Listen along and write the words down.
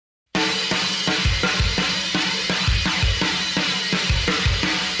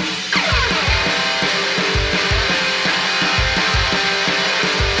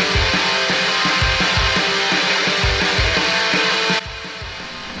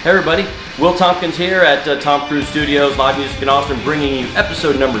Hey everybody, Will Tompkins here at Tom Cruise Studios, Live Music in Austin, bringing you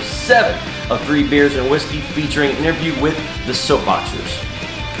episode number 7 of 3 Beers and Whiskey, featuring an interview with the Soapboxers.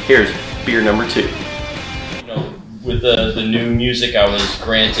 Here's beer number 2. With the new music I was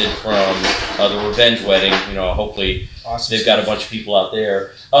granted from the Revenge Wedding, hopefully awesome. They've got a bunch of people out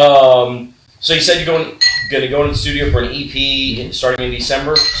there. So you said you're going to go into the studio for an EP starting in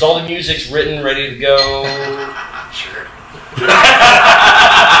December. So all the music's written, ready to go. Sure.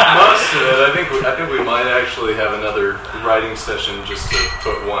 Most of it. I think we might actually have another writing session just to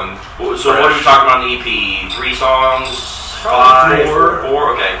put one. So what are we talking about in the EP? 3 songs? Probably 5?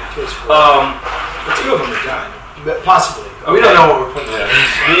 4? Okay. 2 of them are done. Possibly. Okay. We don't know what we're putting in.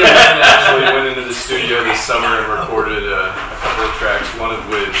 Me and Lynn actually went into the studio this summer and recorded a couple of tracks, one of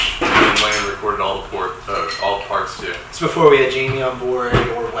which me and Lane recorded all the parts to. It's before we had Jamie on board,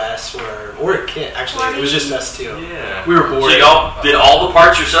 or Wes, or Kit. Actually, it was just us two. Yeah. We were bored. So y'all did all the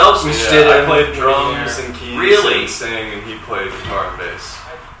parts yourselves? We did. I played drums and keys really? And sang, and he played guitar and bass.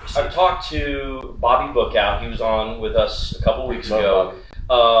 I've talked to Bobby Bookout. He was on with us a couple weeks ago.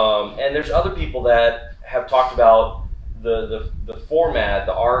 And there's other people that have talked about the format,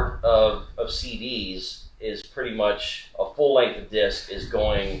 the art of CDs is pretty much a full length disc is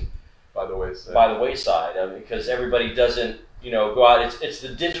going by the wayside. Because everybody doesn't go out. It's the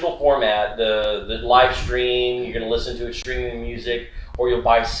digital format, the live stream. You're going to listen to it streaming music, or you'll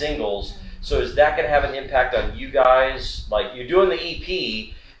buy singles. So is that going to have an impact on you guys? Like, you're doing the EP,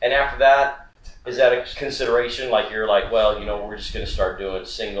 and after that, is that a consideration? Like, you're like, well, we're just going to start doing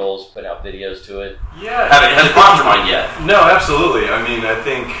singles, putting out videos to it? Yeah. Has it crossed your mind yet? No, absolutely. I mean, I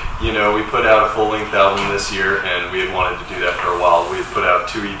think, we put out a full-length album this year, and we had wanted to do that for a while. We had put out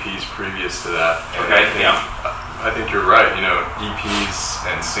 2 EPs previous to that. Okay, I think you're right. EPs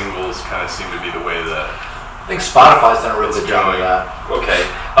and singles kind of seem to be the way that... I think Spotify's done a really good job of that. Okay.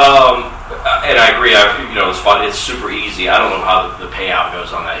 And I agree. It's super easy. I don't know how the payout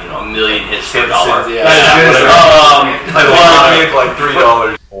goes on that. A million hits for $1. Yeah. Like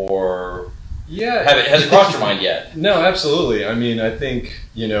 $3. Or yeah, has it crossed your mind yet? No, absolutely. I mean, I think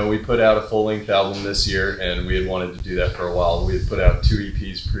we put out a full-length album this year, and we had wanted to do that for a while. We had put out 2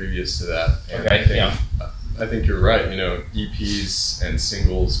 EPs previous to that. Okay. I think you're right. EPs and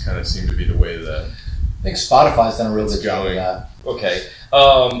singles kind of seem to be the way that. I think Spotify's done a really good job of that. Okay.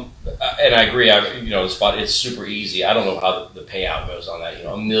 And I agree. It's super easy. I don't know how the payout goes on that.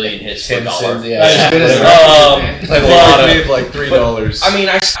 A million hits for $1. Like $3. I mean,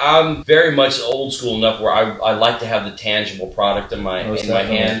 I'm very much old school enough where I like to have the tangible product in my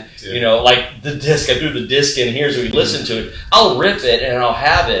hand. Yeah. Like the disc. I threw the disc in here, so we listen to it. I'll rip it and I'll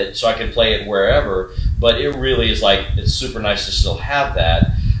have it so I can play it wherever. But it really is it's super nice to still have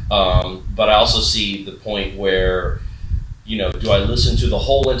that. But I also see the point where, do I listen to the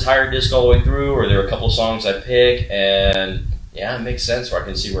whole entire disc all the way through, or are there a couple of songs I pick, and yeah, it makes sense where I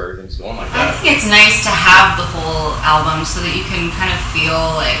can see where everything's going like that. I think it's nice to have the whole album so that you can kind of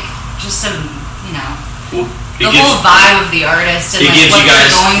feel just the whole vibe of the artist and what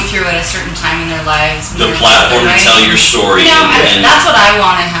they're going through at a certain time in their lives. The platform to tell your story. And that's what I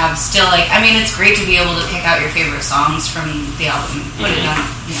want to have still. It's great to be able to pick out your favorite songs from the album, put it on,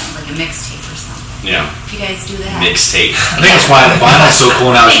 like a mixtape or something. Yeah. If you guys do that. Mixtape. I think that's why the vinyl's so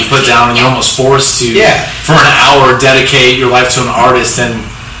cool now. You put down and you're almost forced to, for an hour, dedicate your life to an artist and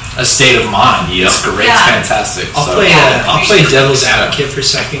a state of mind. Yep. It's great. It's fantastic. I'll play devil's advocate for a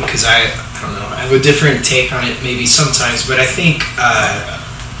second because I don't know. I have a different take on it maybe sometimes, but I think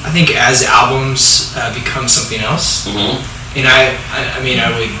as albums become something else, and I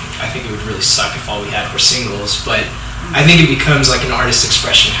think it would really suck if all we had were singles, but I think it becomes like an artist's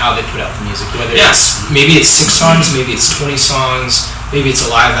expression how they put out the music. Whether maybe it's 6 songs, maybe it's 20 songs, maybe it's a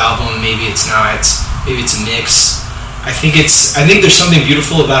live album, maybe it's not, maybe it's a mix. I think there's something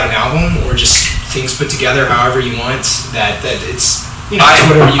beautiful about an album or just things put together however you want that it's.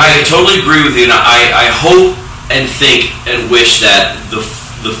 I totally agree with you, and I hope and think and wish that the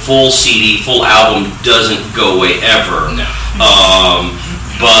full CD, full album doesn't go away ever. No.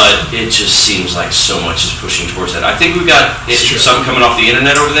 But it just seems like so much is pushing towards that. I think we've got something coming off the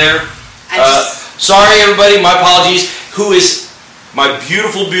internet over there. Sorry, everybody. My apologies. Who is my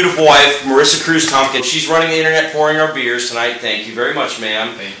beautiful, beautiful wife, Marissa Cruz Tompkins? She's running the internet, pouring our beers tonight. Thank you very much,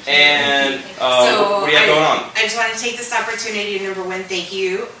 ma'am. Thank you. And what do you have going on? I just want to take this opportunity to, number one, thank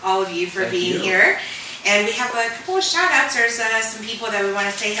you, all of you, for being here. And we have a couple of shout-outs. There's some people that we want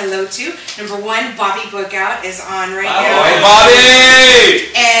to say hello to. Number one, Bobby Bookout is on right now. Hey,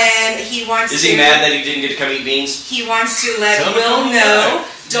 Bobby! And he wants Is he mad that he didn't get to come eat beans? He wants to let Will know.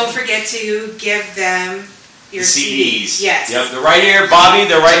 Don't forget to give them your CDs. Yes. Yep, they're right here, Bobby.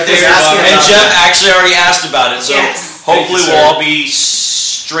 They're right there. And Jeff actually already asked about it, so hopefully we'll all be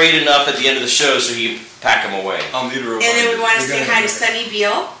straight enough at the end of the show so you pack them away. I'll need a reminder. And then we want to say hi to Sunny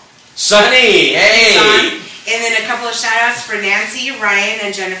Beal. Sunny, hey! And then a couple of shout outs for Nancy, Ryan, and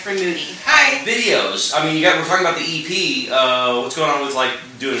Jennifer Moody. Hi! Videos. I mean, we're talking about the EP. What's going on with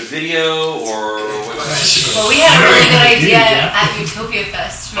doing a video or what? Well, we had a really good idea at Utopia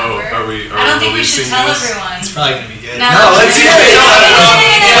Fest, remember? Oh, are we I don't think we should tell everyone. It's probably going to be good. No, let's hear it. Sorry,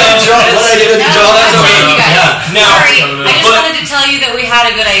 I just wanted to tell you that we had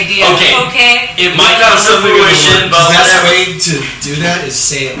a good idea. Okay? It might not come to fruition, but the best way to do that is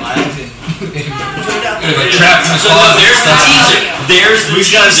say it live and trap. So there's the teaser. We've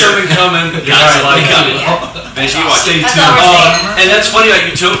got something coming. Stay tuned. And that's funny about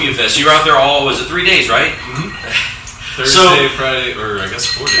Utopia Fest. You were out there was it 3 days, right? Thursday, Friday, or I guess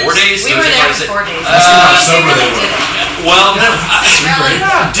 4 days. 4 days? We were there for 4 days. Well,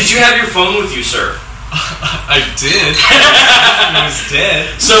 did you have your phone with you, sir? I did. He was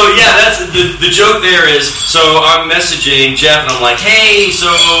dead. So yeah, that's the joke there is, so I'm messaging Jeff and I'm like, hey,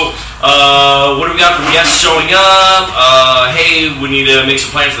 so what do we got from guests showing up? Hey, we need to make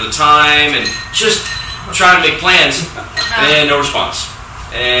some plans for the time, and just trying to make plans, and no response.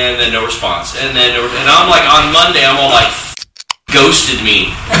 And then no response. And then and I'm like, on Monday, I'm all like, ghosted me.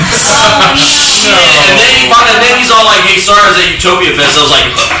 And then he's all like, hey, sorry, I was at Utopia Fest. I was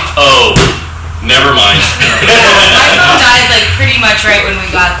like, oh, never mind. My phone died pretty much right when we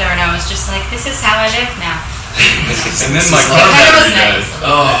got there, and I was just like, this is how I live now. And then my car battery died.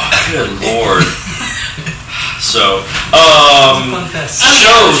 Oh, good lord. So,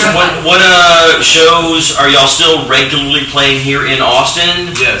 shows. What shows are y'all still regularly playing here in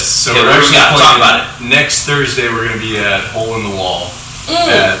Austin? Yes. So we're actually talk about it. Next Thursday, we're going to be at Hole in the Wall.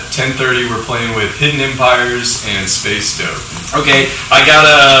 At 10:30, we're playing with Hidden Empires and Space Dope. Okay, I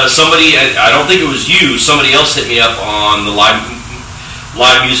got somebody. I don't think it was you. Somebody else hit me up on the live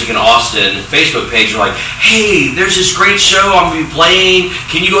music in Austin Facebook page. They're like, hey, there's this great show I'm going to be playing.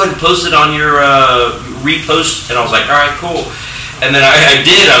 Can you go ahead and post it on your repost? And I was like, all right, cool. And then I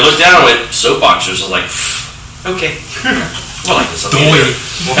did. I looked down and went, Soapboxers. I was like, okay. Well, like this.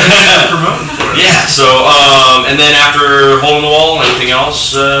 Yeah. So, and then after Hole in the Wall, anything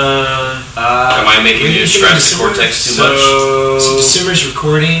else? Am I making you scratch the cortex too much? So December's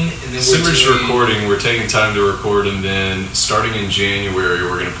recording, and then December's recording. We're taking time to record, and then starting in January,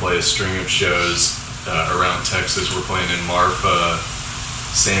 we're going to play a string of shows around Texas. We're playing in Marfa,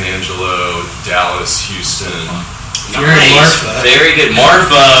 San Angelo, Dallas, Houston. You're in Marfa. Very good,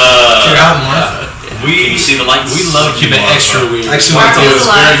 Marfa. You're out in Marfa. Can you see the lights? We love keep it extra weird. Actually, Marfa's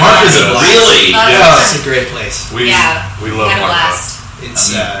a Marfa's a blast. Really? Yeah, it's a great place. We love Marfa. It's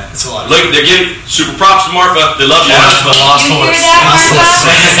a lot. Look, they're giving super props to Marfa. They love Marfa. Lost horse. You hear that,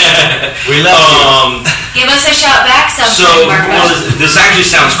 Marfa? We love Give us a shout back sometime, Marfa. This actually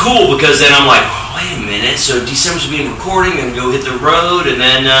sounds cool because then I'm like, oh, wait a minute. So December's being recording, and go hit the road, and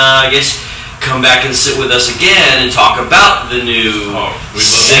then I guess come back and sit with us again and talk about the new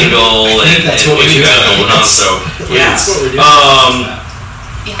single and what you got going on. So yeah. That's what we're doing.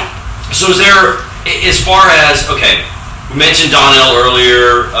 So is there, as far as, okay, we mentioned Donnell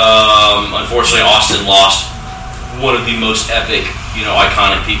earlier. Unfortunately, Austin lost one of the most epic,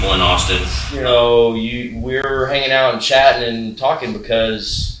 iconic people in Austin. We're hanging out and chatting and talking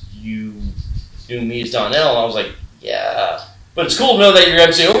because you knew me as Donnell, and I was like, yeah. But it's cool to know that you're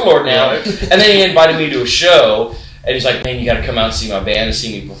MC Overlord now. And then he invited me to a show, and he's like, man, you got to come out and see my band and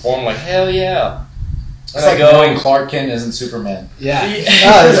see me perform. I'm like, hell yeah. It's like knowing Clark Kent isn't Superman. Yeah.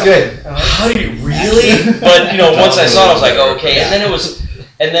 Oh, that's good. How do you really? But, once I saw it, I was like, okay.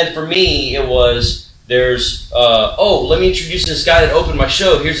 And then for me, it was, there's, let me introduce this guy that opened my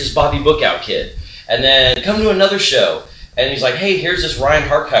show. Here's this Bobby Bookout kid. And then come to another show. And he's like, hey, here's this Ryan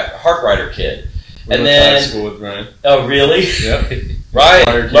Harkrider kid. And then high school with Ryan. Oh, really? Yep.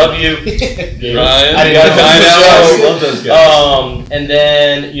 Ryan, love you. Ryan, I love those guys. And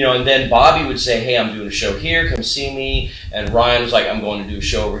then Bobby would say, hey, I'm doing a show here, come see me. And Ryan was like, I'm going to do a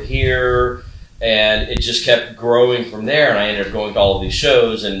show over here. And it just kept growing from there, and I ended up going to all of these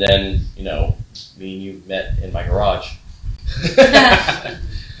shows, and then, me and you met in my garage.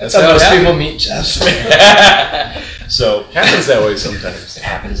 That's how most people meet Jeff. So happens that way sometimes. It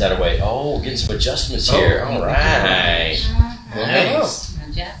happens that way. Oh, getting some adjustments here. All right. Nice. How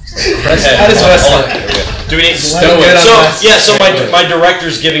does West do we need so my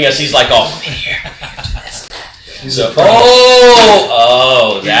director's giving us, he's like, so,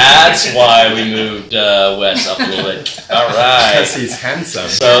 that's why we moved Wes up a little bit. All right. Because he's handsome.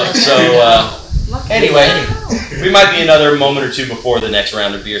 So Anyway, we might be another moment or two before the next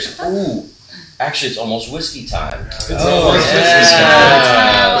round of beers. Ooh, actually, it's almost whiskey time. It's almost whiskey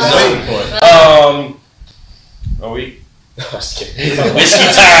time. Are we? Whiskey time!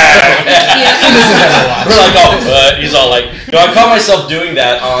 We're like, oh, he's all like, I caught myself doing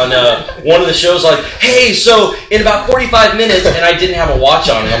that on one of the shows, like, hey, so in about 45 minutes, and I didn't have a watch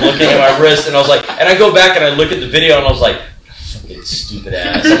on, and I'm looking at my wrist, and I was like, and I go back and I look at the video, and I was like, fucking stupid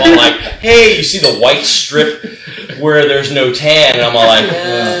ass. I'm all like, hey, you see the white strip where there's no tan, and I'm all like,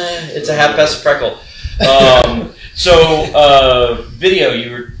 it's a half-past freckle. Video,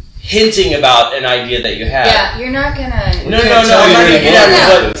 you were hinting about an idea that you had. Yeah, you're not gonna... No, I'm not gonna get at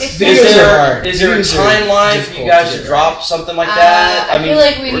it, but is there a timeline for you guys to drop something like that? I feel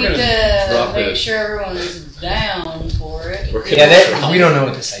like we need to make sure everyone's down for it. We don't know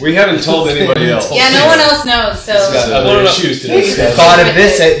what to say. We haven't told anybody else. Yeah, no one else knows, so... Other issues to discuss. Thought of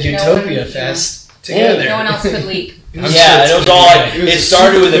this at Utopia Fest together. No one else could leak. Yeah, it was all like, it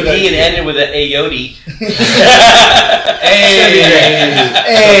started with a P and ended with an Ayodi.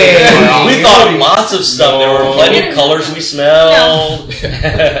 We thought of lots of stuff. There were plenty of colors we smelled.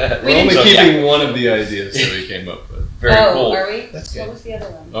 We're only keeping one of the ideas that we came up with. Very cool. Are we? That's good. What was the other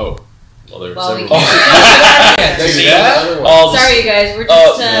one? Oh. Well, there were several. Sorry, you guys. We're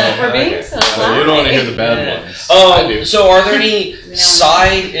just we're being so loud. You don't want to hear the bad ones. I do. So, are there any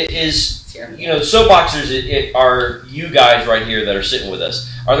side? Soapboxers are you guys right here that are sitting with us?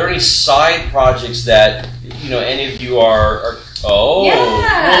 Are there any side projects that any of you are? Oh,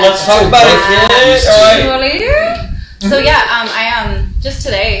 well, let's talk about it. All right. So I just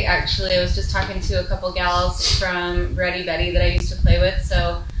today actually I was just talking to a couple gals from Ready Betty that I used to play with.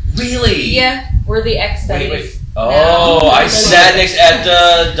 So. Really? Yeah, we're the ex-Betties. Oh, I sat next at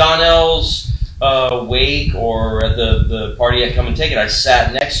Donnell's wake or at the party at Come and Take It. I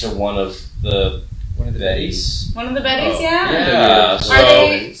sat next to one of the Betties. One of the Betties, yeah. Yeah.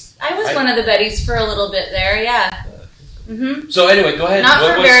 I was one of the Betties for a little bit there, yeah. Mm-hmm. So anyway, go ahead. Not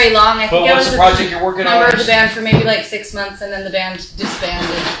for very long. I think I was the project you're working on? Member of the band for maybe like 6 months, and then the band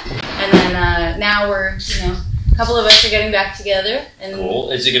disbanded, and then now we're a couple of us are getting back together. And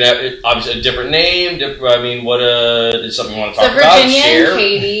cool. Is it gonna have obviously a different name? What is something you want to talk about? So Virginia and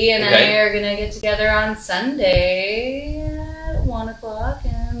Katie and I are gonna get together on Sunday at 1 o'clock,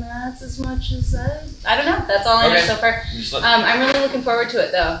 and that's as much as I don't know. That's all I know so far. I'm really looking forward to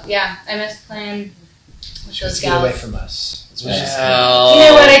it, though. Yeah, I missed playing with those gals. Get away from us. You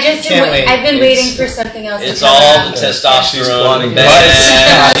know what? I've been waiting for something else. It's all the testosterone.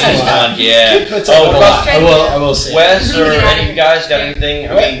 Yeah. I will say. Wes or any of you guys got anything?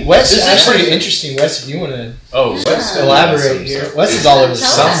 I mean, Wes is pretty interesting. Wes, if you want to elaborate here. Wes is all over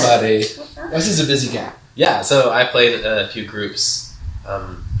somebody. Wes is a busy guy. Yeah, so I played a few groups.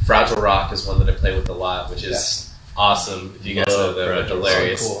 Fragile Rock is one that I play with a lot, which is awesome. If you guys know them, they're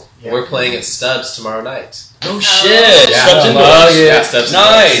hilarious. Cool. Yeah. We're playing at Stubbs tomorrow night. No shit! Stubbs Indoors. Stubbs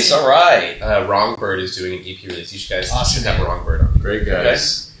nice, alright. Wrongbird is doing an EP release. You guys should have Wrongbird on. Great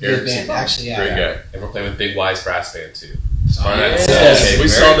guys. Good band, actually, Great guy. And we're playing with Big Wise Brass Band too. Tomorrow night. We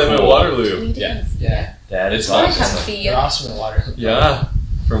saw them at Waterloo. Yeah. That is awesome. They're awesome at Waterloo. Yeah.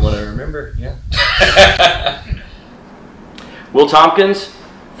 From what I remember, yeah. Will Tompkins,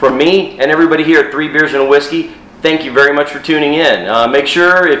 from me and everybody here at 3 Beers and a Whiskey, thank you very much for tuning in. Make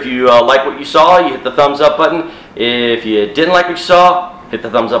sure if you like what you saw, you hit the thumbs up button. If you didn't like what you saw, hit the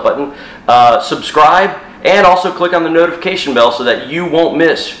thumbs up button. Subscribe, and also click on the notification bell so that you won't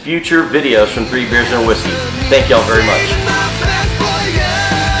miss future videos from 3 Beers and a Whiskey. Thank y'all very much.